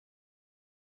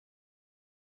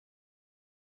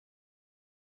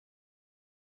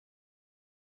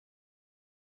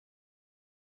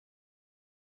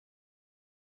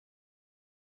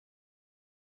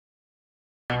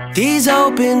These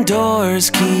open doors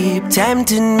keep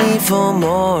tempting me for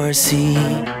more. See,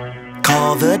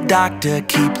 call the doctor,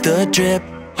 keep the drip,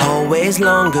 always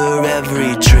longer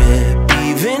every trip.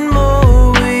 Even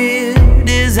more weird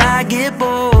as I get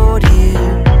bored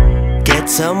here. Get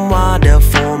some water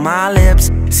for my lips,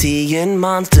 seeing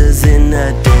monsters in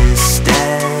the distance.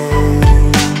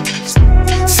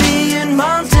 Seeing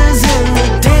monsters in the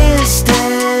distance.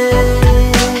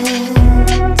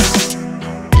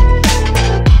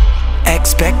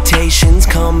 Expectations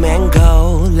come and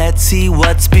go, let's see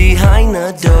what's behind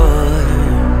the door.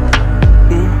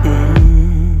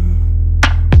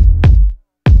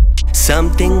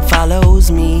 Something follows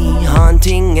me,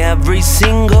 haunting every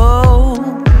single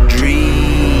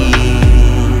dream.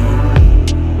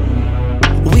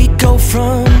 We go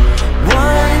from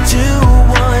 1 to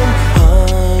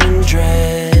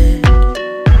 100.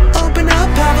 Open up,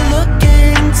 have a look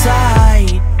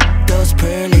inside those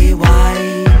pearly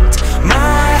whites.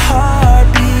 My heart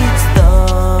beats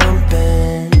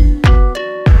thumping.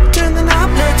 Turn the knob,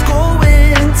 let's go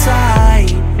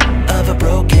inside of a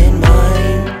broken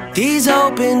mind. These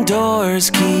open doors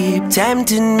keep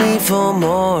tempting me for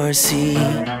more. See,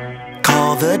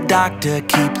 call the doctor,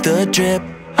 keep the drip,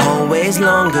 always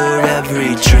longer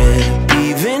every trip.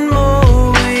 Even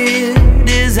more weird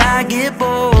as I get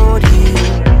bored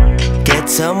here. Get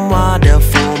some water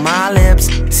for my lips,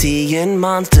 seeing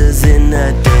monsters in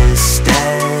the distance.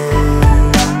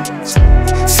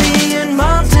 Seeing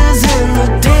monsters in the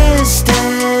distance.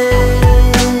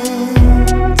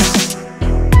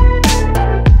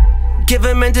 Give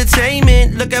them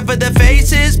entertainment, looking for their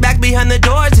faces. Back behind the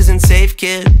doors isn't safe,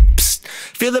 kid. Psst.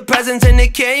 Feel the presence and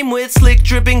it came with slick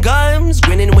dripping gums,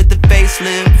 grinning with the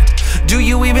facelift. Do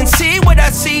you even see what I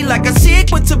see? Like a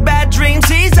sequence of bad dreams,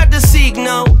 he's hard to seek,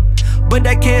 no. But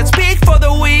I can't speak for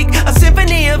the weak. A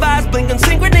symphony of eyes blinking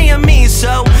synchrony of me.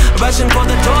 So, rushing for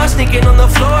the door, sneaking on the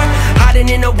floor, hiding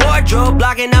in a wardrobe,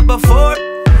 blocking up before.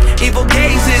 Evil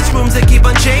gazes, rooms that keep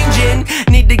on changing.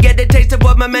 Need to get a taste of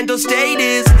what my mental state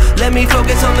is. Let me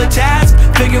focus on the task,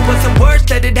 figure what's the worst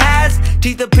that it has.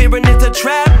 Teeth appearing, it's a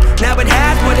trap. Now it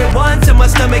has what it wants, and my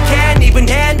stomach can't even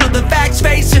handle the facts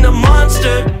facing a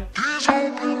monster. These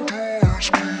open doors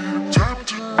keep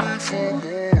tempting me for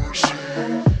more. See,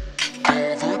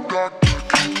 call the doctor,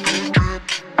 keep the drip,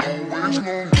 always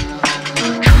longer.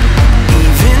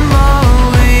 Even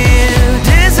more weird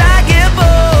as I get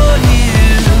bored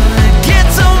here. Get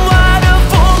some water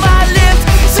for my lips,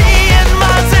 seeing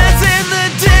monsters in the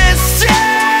distance.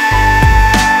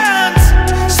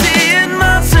 Seeing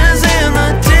monsters in the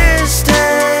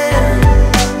distance.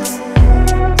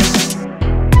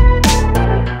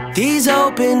 These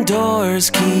open doors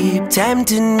keep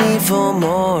tempting me for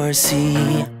more.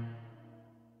 See,